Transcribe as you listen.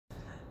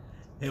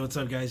Hey, what's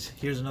up guys?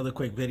 Here's another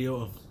quick video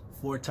of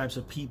 4 types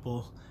of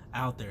people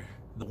out there.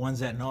 The ones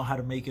that know how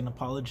to make an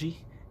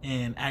apology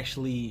and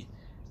actually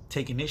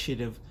take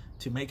initiative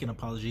to make an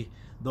apology.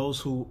 Those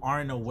who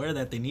aren't aware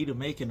that they need to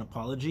make an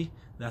apology,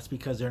 that's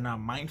because they're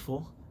not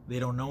mindful. They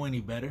don't know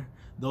any better.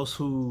 Those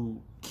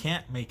who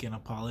can't make an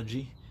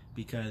apology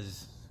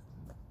because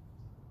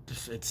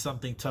it's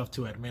something tough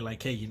to admit,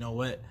 like, hey, you know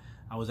what?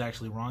 I was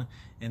actually wrong.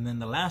 And then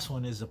the last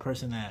one is the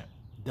person that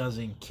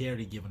doesn't care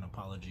to give an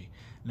apology.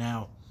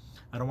 Now,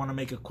 I don't want to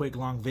make a quick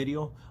long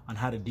video on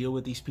how to deal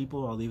with these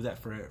people. I'll leave that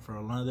for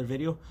another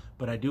video.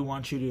 But I do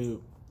want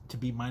you to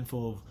be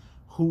mindful of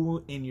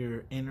who in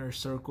your inner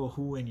circle,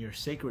 who in your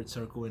sacred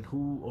circle, and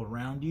who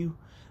around you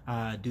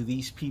do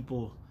these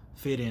people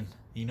fit in.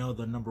 You know,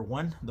 the number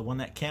one, the one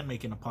that can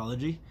make an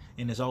apology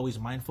and is always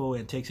mindful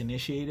and takes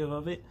initiative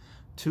of it.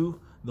 2,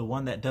 the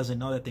one that doesn't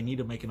know that they need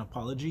to make an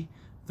apology.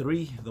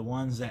 3, the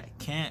ones that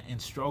can't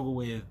and struggle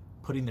with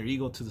putting their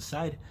ego to the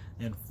side.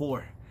 And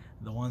 4,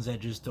 the ones that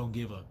just don't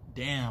give a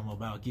damn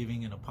about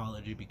giving an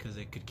apology because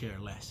they could care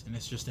less, and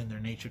it's just in their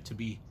nature to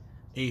be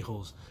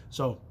a-holes.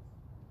 So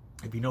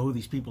if you know who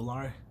these people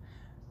are,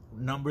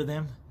 number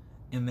them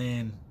and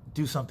then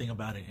do something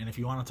about it. And if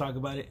you want to talk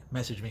about it,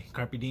 message me.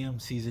 Carpe Diem,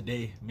 seize the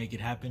day, make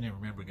it happen. And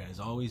remember guys,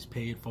 always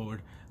pay it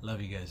forward.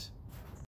 Love you guys.